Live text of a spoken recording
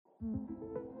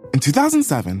In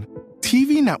 2007,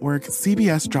 TV network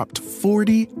CBS dropped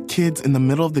 40 kids in the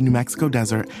middle of the New Mexico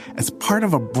desert as part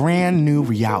of a brand new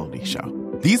reality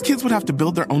show. These kids would have to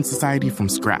build their own society from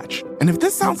scratch. And if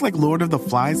this sounds like Lord of the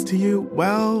Flies to you,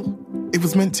 well, it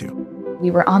was meant to. We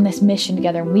were on this mission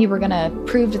together, and we were going to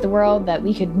prove to the world that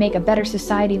we could make a better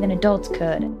society than adults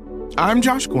could. I'm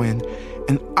Josh Gwynn,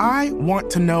 and I want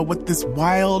to know what this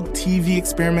wild TV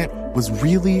experiment was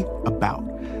really about.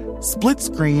 Split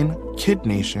Screen, Kid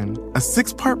Nation, a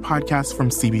 6-part podcast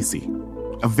from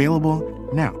CBC. Available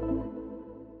now.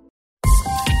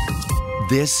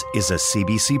 This is a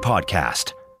CBC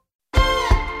podcast.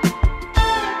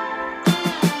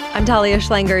 I'm Talia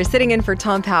Schlanger, sitting in for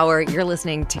Tom Power. You're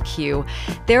listening to Q.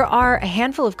 There are a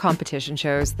handful of competition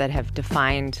shows that have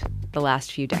defined the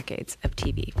last few decades of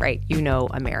TV, right? You know,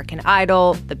 American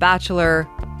Idol, The Bachelor,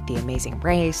 The Amazing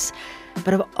Race.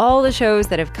 But of all the shows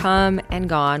that have come and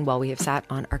gone while we have sat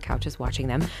on our couches watching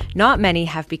them, not many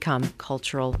have become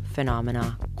cultural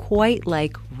phenomena, quite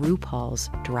like RuPaul's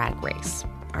Drag Race.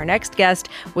 Our next guest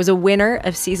was a winner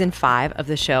of season 5 of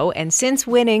the show, and since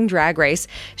winning Drag Race,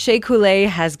 Shea Couleé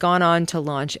has gone on to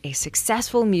launch a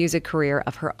successful music career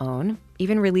of her own,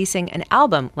 even releasing an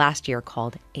album last year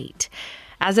called 8.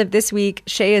 As of this week,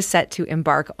 Shea is set to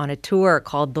embark on a tour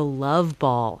called The Love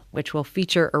Ball, which will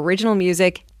feature original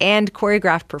music and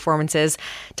choreographed performances.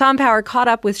 Tom Power caught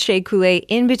up with Shea Couleé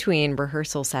in between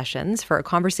rehearsal sessions for a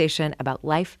conversation about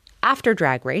life after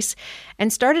Drag Race,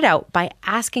 and started out by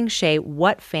asking Shea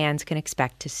what fans can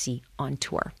expect to see on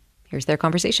tour. Here's their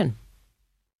conversation.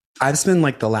 I've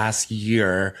spent the last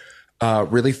year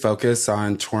really focused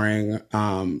on touring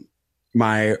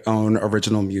my own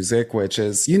original music, which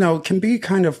is, can be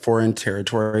kind of foreign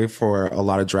territory for a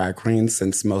lot of drag queens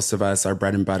since most of us, our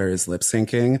bread and butter is lip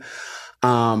syncing.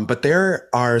 But there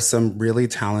are some really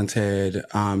talented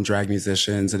drag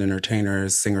musicians and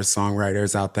entertainers,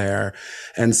 singer-songwriters out there.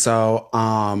 And so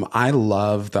I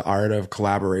love the art of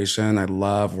collaboration. I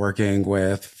love working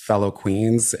with fellow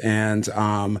queens. And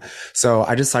so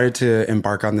I decided to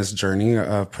embark on this journey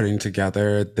of putting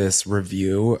together this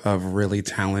review of really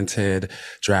talented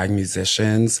drag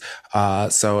musicians.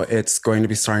 So it's going to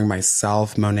be starring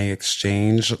myself, Monet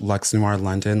Exchange, Lux Noir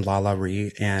London, Lala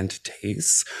Ree, and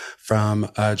Tace from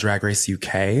Drag Race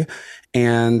UK.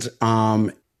 And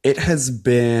it has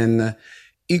been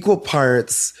equal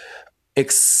parts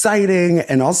exciting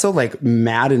and also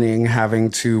maddening having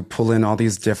to pull in all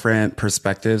these different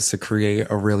perspectives to create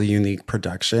a really unique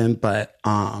production. But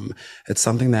it's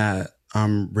something that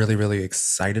I'm really, really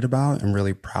excited about and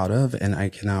really proud of. And I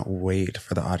cannot wait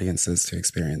for the audiences to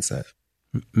experience it.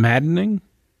 Maddening?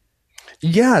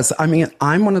 Yes. I mean,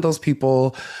 I'm one of those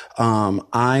people,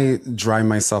 I drive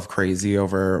myself crazy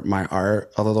over my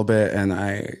art a little bit, and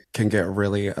I can get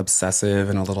really obsessive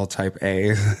and a little type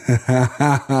A.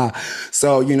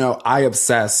 So, I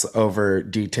obsess over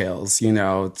details,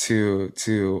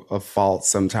 to a fault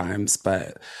sometimes.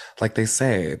 But like they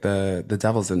say, the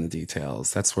devil's in the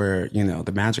details. That's where,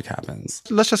 the magic happens.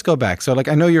 Let's just go back. So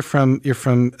I know you're from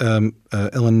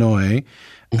Illinois.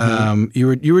 Mm-hmm.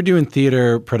 You were doing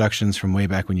theater productions from way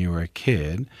back when you were a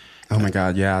kid. Oh my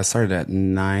God, yeah. I started at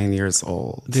 9 years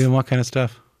old. Doing what kind of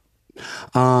stuff?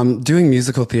 Doing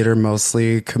musical theater,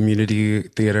 mostly community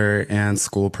theater and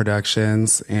school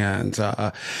productions. And,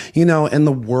 in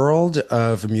the world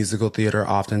of musical theater,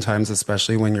 oftentimes,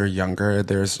 especially when you're younger,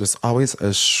 there's just always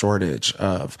a shortage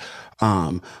of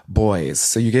boys.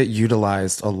 So you get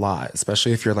utilized a lot,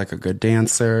 especially if you're a good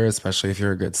dancer, especially if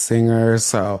you're a good singer.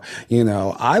 So,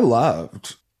 I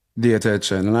loved the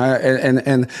attention.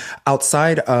 And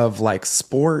outside of I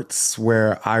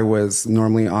where I was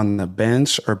normally on the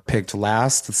bench or picked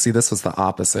last, see, this was the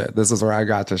opposite. This is where I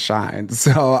got to shine.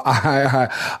 So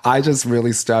I just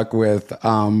really stuck with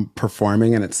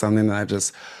performing, and it's something that I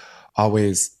just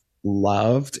always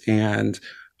loved. And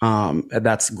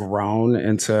that's grown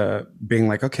into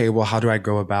being okay, well, how do I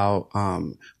go about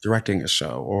directing a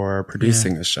show or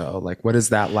producing a show? What is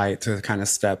that like to kind of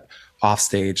step off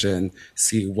stage and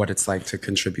see what it's like to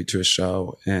contribute to a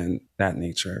show in that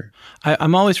nature?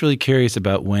 I'm always really curious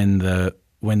about when the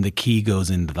key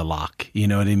goes into the lock. You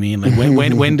know what I mean?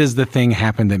 When does the thing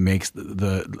happen that makes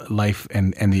the life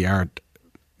and the art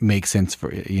make sense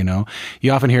for you?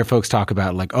 You often hear folks talk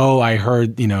about I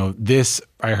heard, this,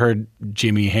 I heard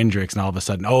Jimi Hendrix, and all of a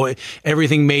sudden,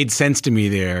 everything made sense to me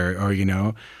there, or,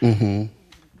 Mm-hmm.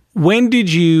 When did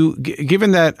you,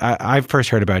 given that I first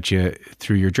heard about you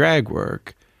through your drag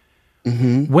work,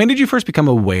 mm-hmm. When did you first become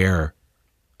aware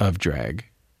of drag?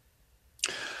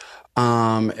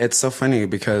 It's so funny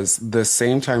because the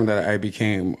same time that I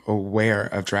became aware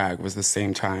of drag was the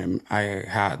same time I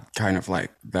had kind of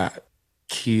like that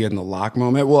key in the lock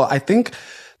moment. Well, I think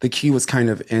the key was kind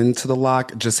of into the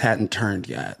lock, just hadn't turned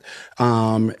yet.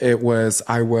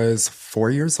 I was 4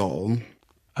 years old.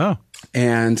 Oh.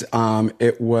 And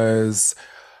it was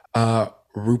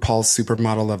RuPaul's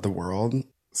Supermodel of the World.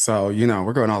 So,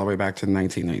 we're going all the way back to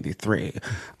 1993.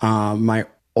 My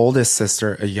oldest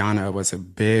sister, Ayana, was a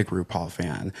big RuPaul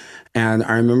fan. And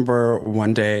I remember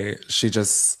one day she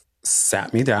just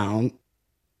sat me down.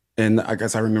 And I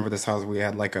guess I remember this house. We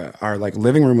had our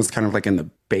living room was kind of like in the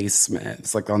basement.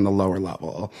 It's like on the lower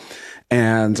level.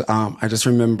 And I just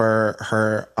remember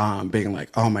her being like,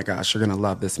 "Oh my gosh, you're gonna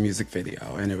love this music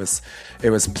video." And it was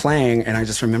playing, and I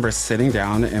just remember sitting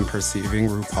down and perceiving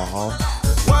RuPaul.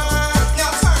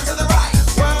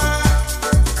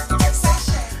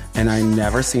 And I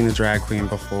never seen a drag queen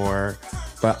before,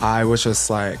 but I was just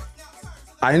like,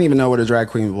 I didn't even know what a drag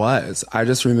queen was. I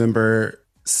just remember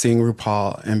seeing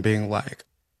RuPaul and being like,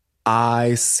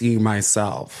 I see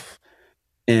myself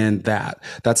in that.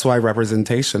 That's why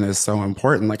representation is so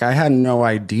important. Like, I had no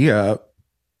idea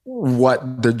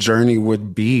what the journey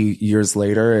would be years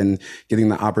later, and getting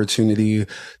the opportunity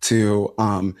to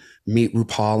meet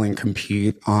RuPaul and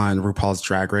compete on RuPaul's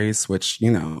Drag Race, which,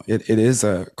 it is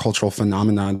a cultural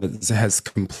phenomenon that has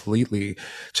completely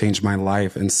changed my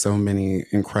life in so many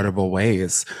incredible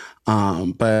ways.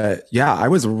 But yeah, I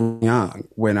was young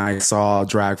when I saw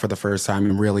drag for the first time,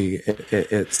 and really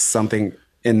it's something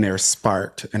in there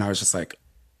sparked. And I was just like,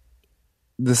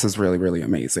 this is really, really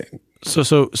amazing. So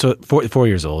 4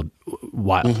 years old,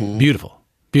 wild, beautiful.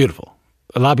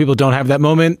 A lot of people don't have that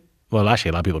moment. Well, actually,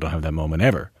 a lot of people don't have that moment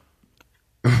ever.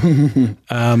 Go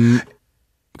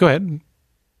ahead.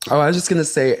 Oh, I was just going to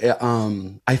say,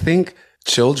 I think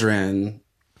children,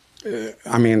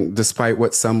 despite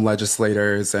what some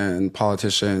legislators and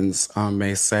politicians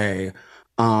may say,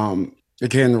 it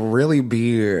can really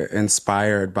be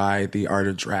inspired by the art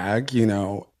of drag.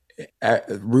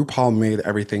 RuPaul made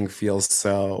everything feel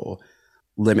so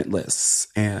limitless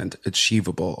and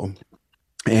achievable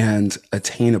and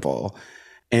attainable.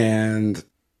 And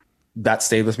that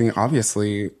stayed with me,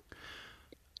 obviously,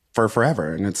 for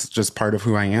forever. And it's just part of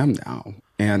who I am now.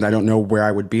 And I don't know where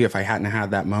I would be if I hadn't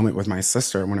had that moment with my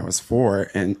sister when I was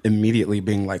 4, and immediately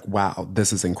being like, wow,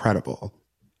 this is incredible.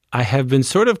 I have been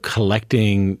sort of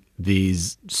collecting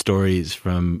these stories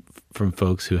from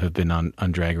folks who have been on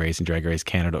Drag Race and Drag Race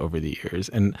Canada over the years,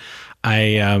 and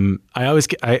I'm always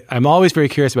very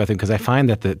curious about them, because I find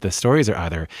that the stories are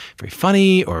either very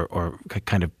funny or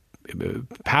kind of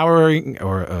empowering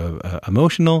or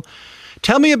emotional.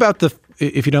 Tell me about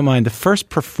if you don't mind, the first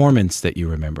performance that you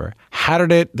remember.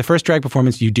 The first drag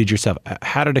performance you did yourself?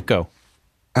 How did it go?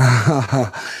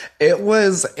 It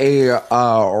was a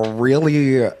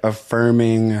really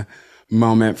affirming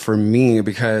moment for me,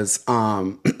 because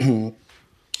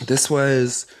this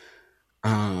was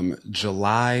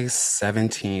July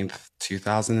 17th,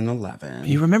 2011.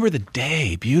 You remember the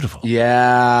day. Beautiful.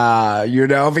 Yeah,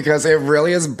 because it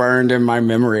really is burned in my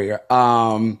memory.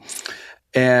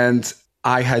 And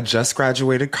I had just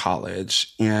graduated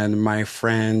college, and my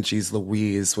friend Jeez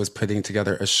Louise was putting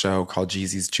together a show called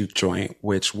Jeezy's Juke Joint,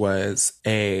 which was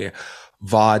a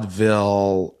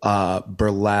vaudeville,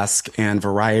 burlesque, and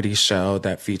variety show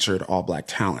that featured all Black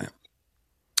talent.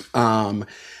 And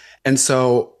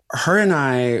so her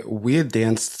and we had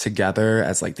danced together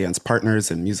as like dance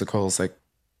partners in musicals, like,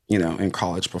 in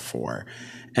college before.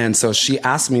 And so she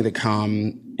asked me to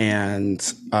come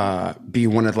and be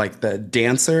one of like the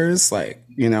dancers, like,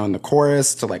 in the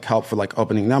chorus, to like help for like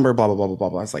opening number, blah, blah, blah, blah, blah,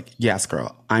 blah. I was like, yes,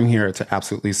 girl, I'm here to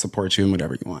absolutely support you in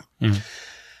whatever you want. Mm.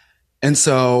 And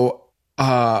so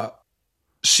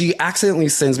she accidentally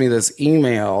sends me this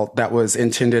email that was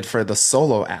intended for the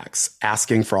solo acts,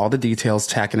 asking for all the details,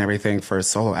 tech, and everything for a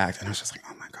solo act. And I was just like,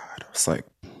 oh my God. I was like,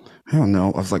 I don't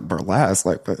know. I was like, burlesque,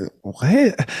 like, but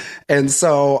what? And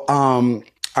so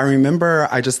I remember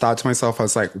I just thought to myself, I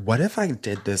was like, what if I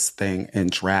did this thing in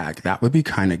drag? That would be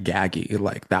kind of gaggy.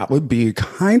 Like, that would be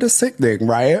kind of sickening,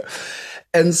 right?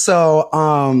 And so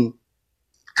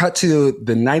cut to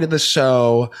the night of the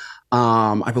show.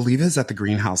 I believe it's at the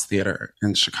Greenhouse Theater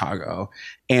in Chicago.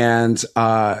 And,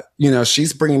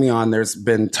 she's bringing me on. There's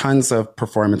been tons of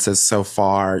performances so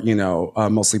far,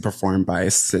 mostly performed by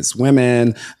cis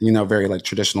women, very like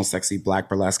traditional, sexy Black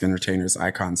burlesque entertainers,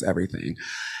 icons, everything.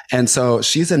 And so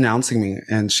she's announcing me,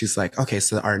 and she's like, okay,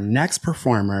 so our next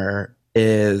performer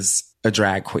is a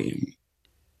drag queen.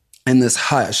 And this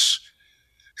hush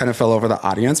kind of fell over the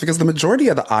audience, because the majority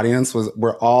of the audience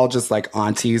were all just like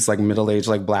aunties, like middle-aged,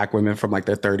 like Black women from like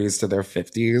their 30s to their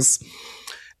 50s.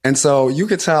 And so you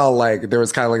could tell like there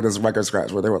was kind of like this record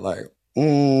scratch where they were like, what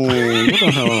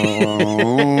the hell?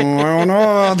 I don't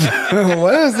know.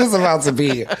 What is this about to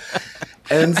be?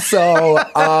 And so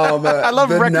I love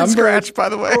record scratch, by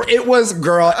the way. It was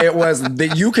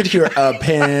you could hear a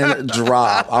pin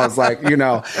drop. I was like,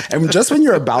 and just when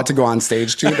you're about to go on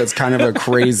stage too, that's kind of a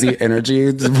crazy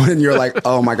energy when you're like,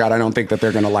 oh my God, I don't think that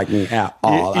they're going to like me at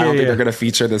all. I don't think they're going to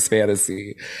feature this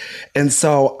fantasy. And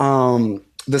so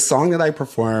the song that I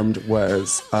performed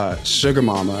was Sugar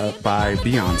Mama by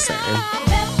Beyonce.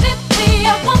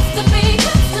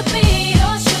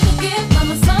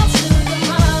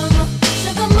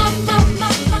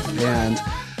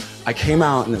 I came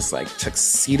out in this like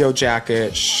tuxedo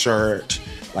jacket, shirt,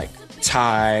 like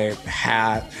tie,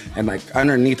 hat, and like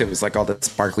underneath it was like all the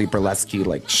sparkly burlesque,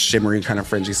 like shimmery kind of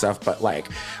fringy stuff. But like,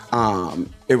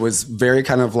 it was very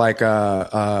kind of like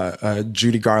a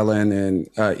Judy Garland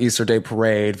and Easter Day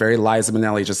Parade, very Liza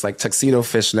Minnelli, just like tuxedo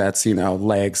fishnets,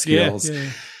 legs, heels. Yeah.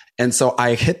 And so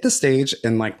I hit the stage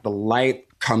and like the light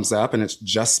comes up and it's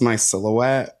just my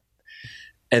silhouette.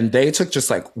 And they took just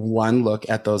like one look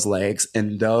at those legs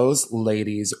and those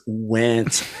ladies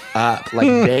went up. Like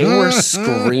they were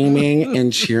screaming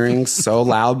and cheering so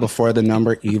loud before the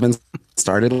number even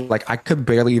started. Like I could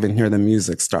barely even hear the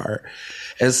music start.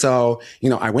 And so,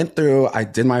 I went through, I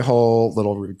did my whole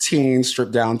little routine,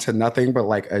 stripped down to nothing but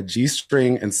like a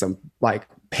G-string and some like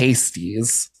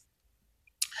pasties.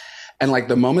 And like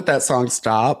the moment that song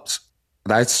stopped,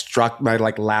 I struck my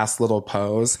like last little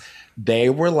pose. They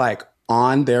were like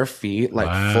on their feet,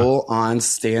 like full on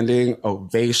standing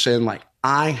ovation. Like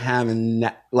I have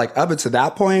like up until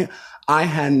that point, I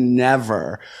had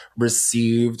never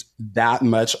received that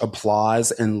much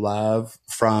applause and love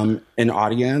from an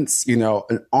audience, in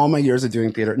all my years of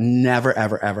doing theater, never,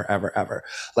 ever, ever, ever, ever.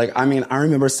 Like, I mean, I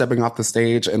remember stepping off the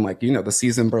stage and like, the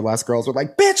seasoned burlesque girls were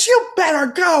like, bitch, you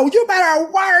better go. You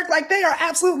better work. Like they are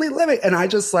absolutely living. And I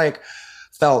just like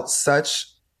felt such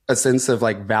a sense of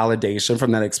like validation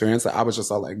from that experience that I was just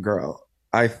all like, girl,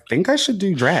 I think I should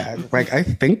do drag. Like, I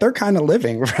think they're kind of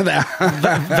living for that.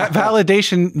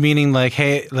 Validation meaning like,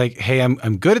 hey,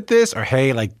 I'm good at this, or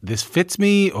hey, like this fits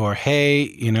me, or hey,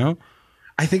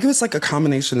 I think it was like a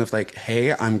combination of like,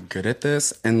 hey, I'm good at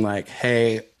this, and like,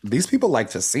 hey, these people like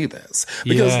to see this.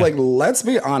 Because like, let's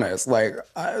be honest, like,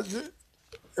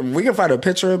 if we can find a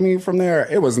picture of me from there,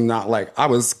 it was not like I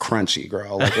was crunchy,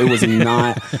 girl. Like it was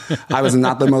not, I was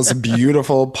not the most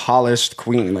beautiful, polished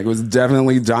queen. Like it was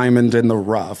definitely diamond in the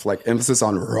rough, like emphasis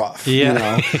on rough,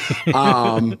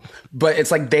 but it's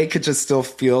like they could just still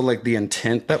feel like the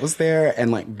intent that was there.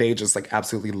 And like, they just like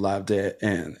absolutely loved it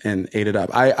and ate it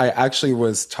up. I actually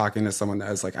was talking to someone that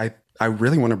was like, I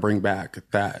really want to bring back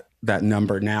that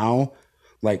number now,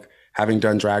 like having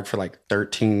done drag for like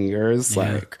 13 years,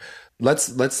 like,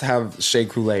 Let's have Shea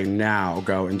Couleé now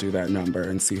go and do that number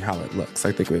and see how it looks.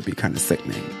 I think it would be kind of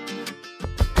sickening.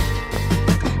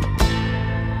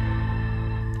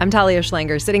 I'm Talia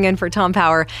Schlanger, sitting in for Tom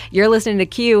Power. You're listening to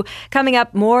Q. Coming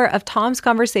up, more of Tom's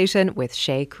conversation with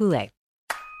Shea Couleé.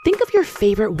 Think of your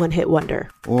favorite one-hit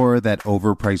wonder. Or that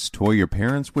overpriced toy your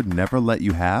parents would never let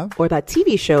you have. Or that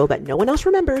TV show that no one else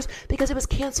remembers because it was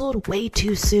canceled way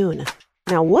too soon.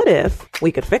 Now, what if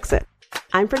we could fix it?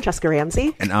 I'm Francesca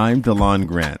Ramsey. And I'm Delon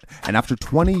Grant. And after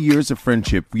 20 years of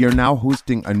friendship, we are now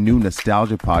hosting a new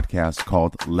nostalgia podcast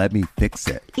called Let Me Fix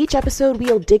It. Each episode,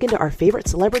 we'll dig into our favorite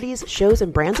celebrities, shows,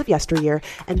 and brands of yesteryear,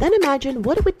 and then imagine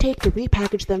what it would take to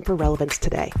repackage them for relevance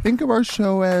today. Think of our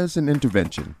show as an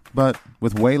intervention, but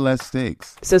with way less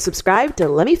stakes. So subscribe to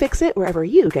Let Me Fix It wherever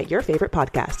you get your favorite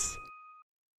podcasts.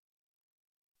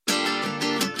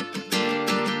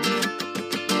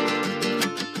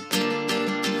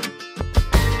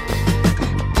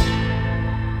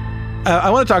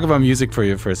 I want to talk about music for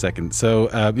you for a second. So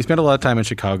you spent a lot of time in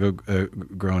Chicago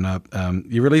growing up.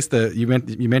 You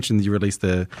mentioned you released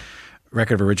the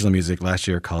record of original music last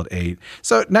year called 8.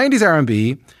 So 90s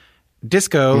R&B,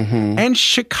 disco, and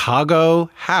Chicago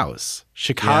house.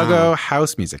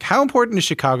 House music. How important is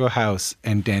Chicago house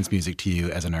and dance music to you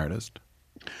as an artist?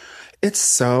 It's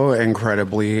so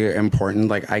incredibly important.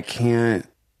 Like I can't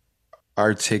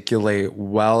articulate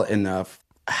well enough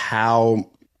how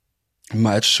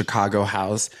much Chicago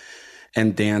house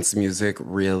and dance music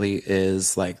really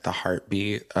is like the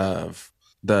heartbeat of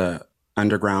the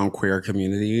underground queer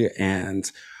community.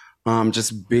 And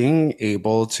just being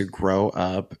able to grow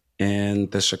up in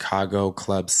the Chicago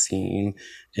club scene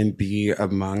and be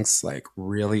amongst like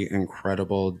really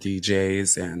incredible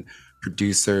DJs and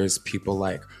producers, people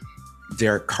like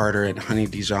Derek Carter and Honey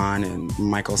Dijon and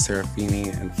Michael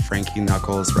Serafini and Frankie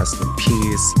Knuckles, rest in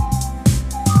peace.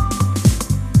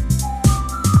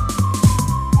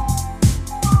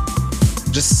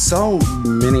 Just so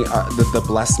many, the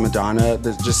Blessed Madonna,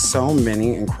 there's just so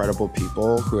many incredible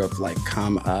people who have like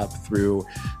come up through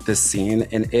this scene.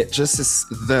 And it just is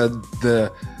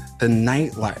the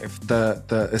nightlife,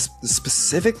 the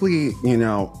specifically, you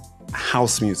know,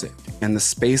 house music and the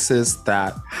spaces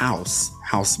that house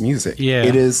music. Yeah.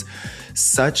 It is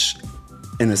such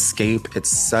an escape.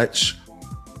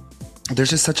 There's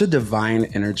just such a divine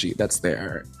energy that's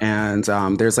there. And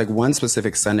there's like one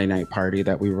specific Sunday night party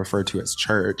that we refer to as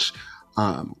church,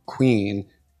 Queen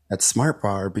at Smart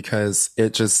Bar, because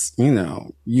it just, you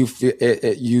know,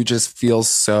 you just feel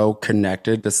so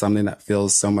connected to something that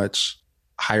feels so much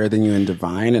higher than you and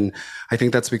divine. And I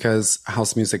think that's because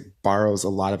house music borrows a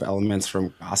lot of elements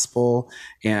from gospel.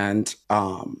 And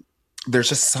there's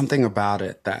just something about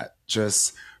it that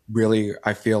just really,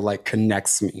 I feel like,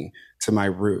 connects me to my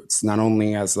roots, not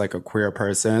only as like a queer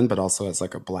person, but also as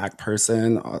like a Black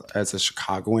person, as a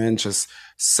Chicagoan. Just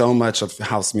so much of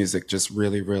house music just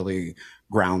really, really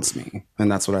grounds me.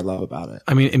 And that's what I love about it.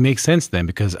 I mean, it makes sense then,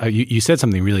 because you said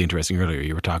something really interesting earlier.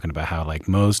 You were talking about how like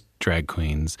most drag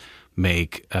queens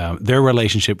make their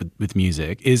relationship with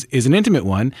music is an intimate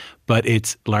one, but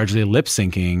it's largely lip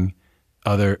syncing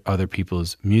other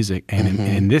people's music. And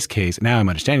in this case, now I'm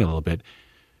understanding a little bit,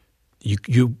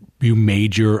 you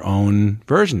made your own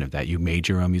version of that. You made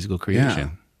your own musical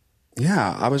creation.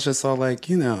 Yeah. I was just all like,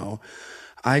 you know,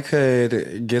 I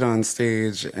could get on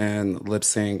stage and lip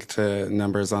sync to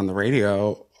numbers on the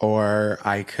radio, or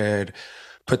I could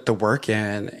put the work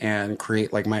in and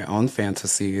create like my own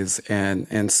fantasies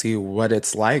and see what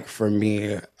it's like for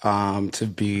me to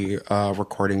be a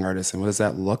recording artist, and what does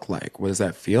that look like? What does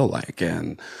that feel like?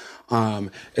 And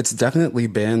it's definitely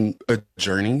been a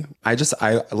journey. I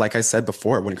like I said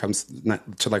before, when it comes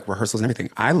to like rehearsals and everything,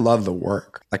 I love the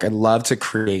work. Like I love to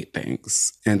create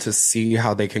things and to see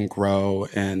how they can grow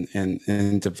and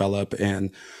develop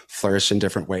and flourish in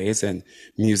different ways. And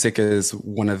music is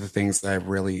one of the things that I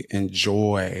really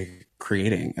enjoy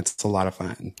creating. It's a lot of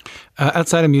fun.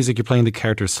 Outside of music, you're playing the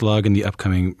character Slug in the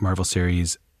upcoming Marvel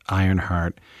series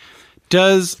Ironheart.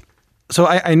 So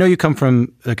I know you come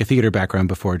from like a theater background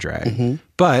before drag,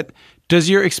 but does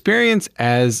your experience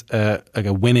as like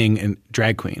a winning and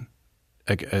drag queen,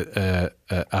 like a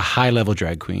high level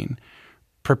drag queen,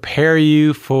 prepare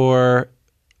you for,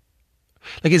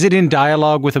 like, is it in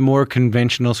dialogue with a more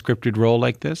conventional scripted role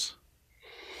like this?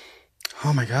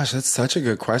 Oh my gosh, that's such a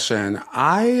good question.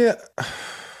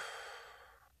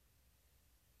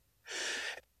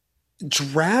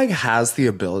 Drag has the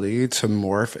ability to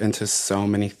morph into so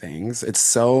many things. It's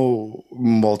so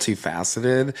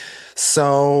multifaceted.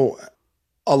 So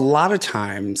a lot of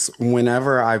times,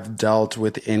 whenever I've dealt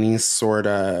with any sort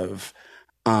of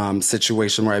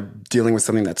situation where I'm dealing with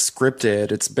something that's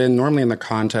scripted, it's been normally in the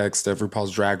context of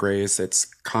RuPaul's Drag Race. It's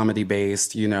comedy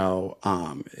based, you know,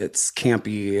 it's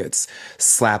campy, it's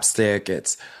slapstick,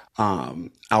 it's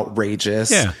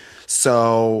outrageous. Yeah.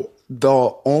 So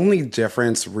the only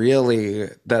difference really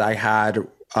that I had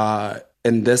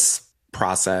in this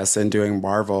process and doing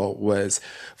Marvel was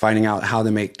finding out how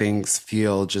to make things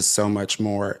feel just so much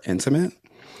more intimate.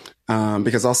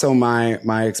 Because also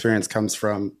my experience comes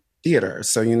from theater.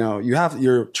 So, you know,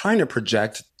 you're trying to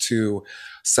project to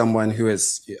someone who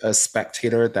is a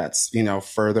spectator that's, you know,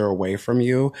 further away from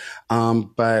you.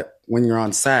 But when you're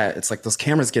on set, it's like those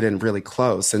cameras get in really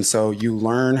close. And so you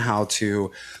learn how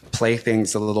to play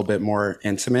things a little bit more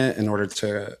intimate in order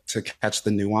to catch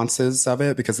the nuances of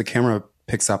it, because the camera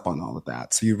picks up on all of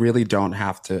that. So you really don't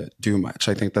have to do much.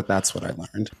 I think that's what I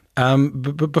learned.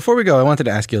 But before we go, I wanted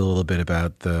to ask you a little bit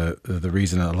about the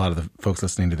reason a lot of the folks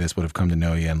listening to this would have come to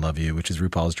know you and love you, which is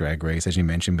RuPaul's Drag Race. As you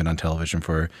mentioned, been on television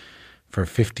for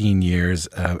 15 years.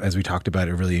 As we talked about,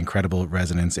 a really incredible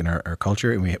resonance in our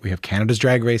culture. And we have Canada's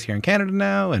Drag Race here in Canada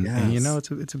now. And, yes. and you know,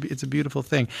 it's a beautiful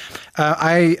thing.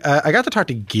 I got to talk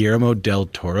to Guillermo del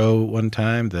Toro one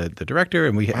time, the director.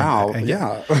 And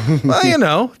yeah. Well, you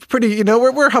know, pretty, you know,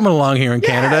 we're humming along here in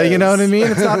Canada. Yes. You know what I mean?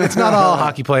 It's not all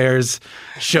hockey players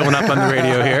showing up on the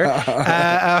radio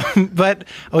here. But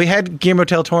we had Guillermo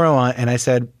del Toro on, and I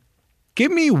said,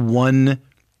 give me one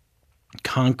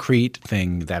concrete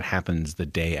thing that happens the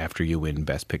day after you win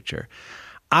Best Picture.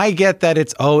 I get that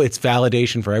it's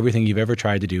validation for everything you've ever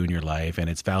tried to do in your life, and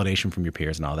it's validation from your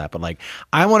peers and all that. But like,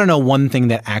 I want to know one thing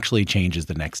that actually changes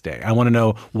the next day. I want to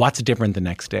know what's different the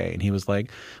next day. And he was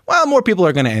like, well, more people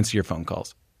are going to answer your phone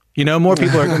calls. You know, more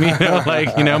people are,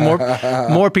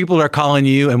 more people are calling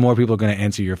you, and more people are going to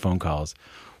answer your phone calls.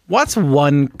 What's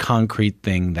one concrete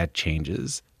thing that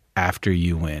changes after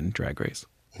you win Drag Race?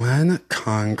 One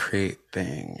concrete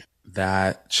thing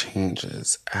that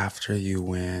changes after you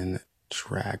win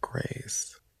Drag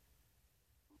Race.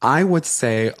 I would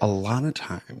say a lot of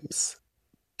times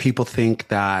people think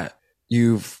that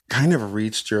you've kind of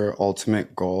reached your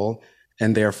ultimate goal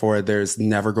and therefore there's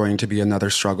never going to be another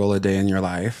struggle a day in your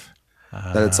life.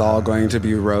 That it's all going to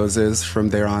be roses from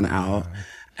there on out.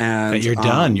 And that you're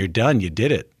done. You're done. You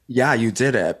did it. Yeah, you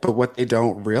did it. But what they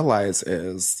don't realize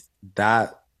is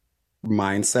that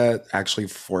mindset actually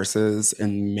forces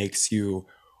and makes you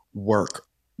work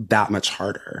that much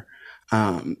harder.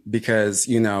 Because,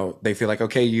 you know, they feel like,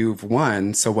 okay, you've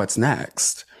won, so what's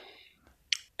next?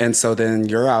 And so then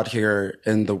you're out here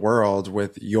in the world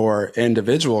with your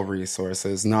individual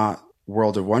resources, not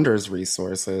World of Wonders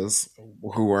resources,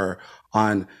 who are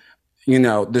on, you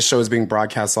know, this show is being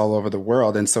broadcast all over the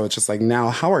world. And so it's just like,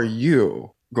 now how are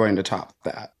you going to top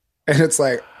that? And it's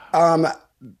like,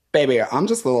 baby, I'm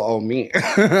just little old me.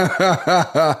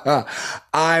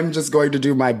 I'm just going to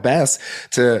do my best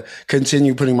to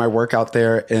continue putting my work out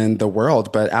there in the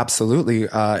world. But absolutely,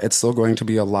 it's still going to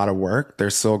be a lot of work.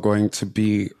 There's still going to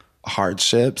be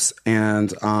hardships,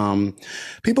 and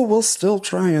people will still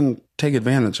try and take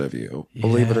advantage of you,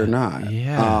 believe it or not.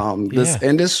 This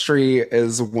industry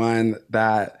is one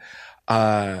that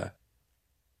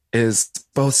is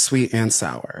both sweet and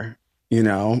sour, you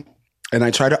know? And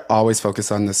I try to always focus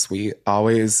on the sweet,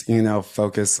 always, you know,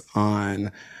 focus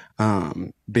on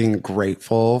being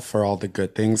grateful for all the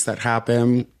good things that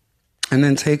happen. And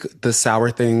then take the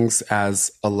sour things as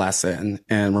a lesson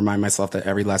and remind myself that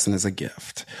every lesson is a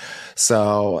gift.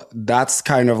 So that's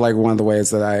kind of like one of the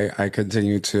ways that I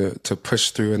continue to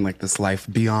push through in like this life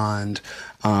beyond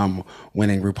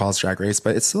winning RuPaul's Drag Race.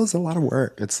 But it still is a lot of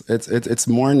work. It's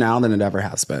more now than it ever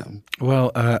has been.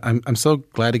 Well, I'm so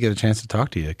glad to get a chance to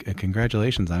talk to you.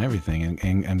 Congratulations on everything,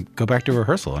 and go back to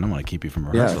rehearsal. I don't want to keep you from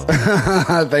rehearsal.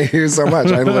 Yes. Thank you so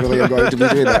much. I literally am going to be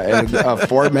doing that in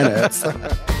 4 minutes.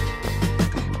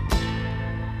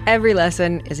 Every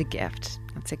lesson is a gift.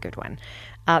 That's a good one.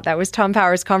 That was Tom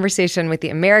Power's conversation with the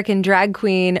American drag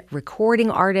queen, recording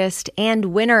artist, and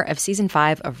winner of Season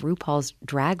 5 of RuPaul's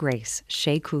Drag Race,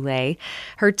 Shea Couleé.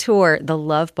 Her tour, The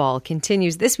Love Ball,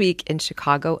 continues this week in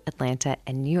Chicago, Atlanta,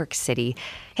 and New York City.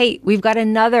 Hey, we've got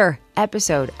another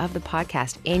episode of the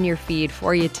podcast in your feed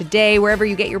for you today, wherever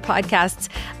you get your podcasts.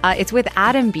 It's with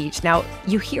Adam Beach. Now,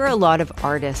 you hear a lot of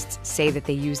artists say that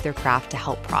they use their craft to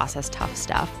help process tough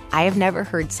stuff. I have never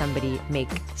heard somebody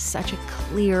make such a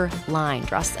clear line,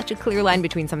 draw such a clear line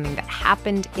between something that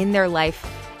happened in their life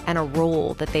and a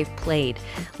role that they've played,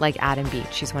 like Adam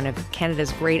Beach. He's one of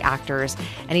Canada's great actors,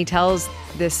 and he tells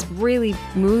this really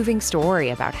moving story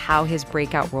about how his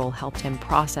breakout role helped him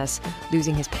process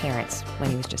losing his parents when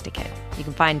he was just a kid. You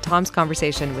can find Tom's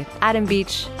conversation with Adam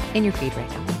Beach in your feed right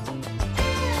now.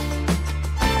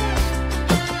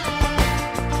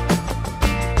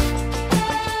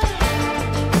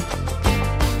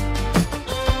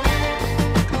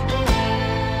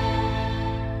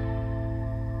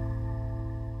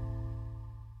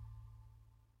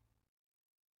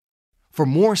 For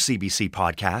more CBC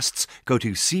podcasts, go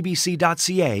to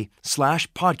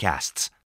cbc.ca/podcasts.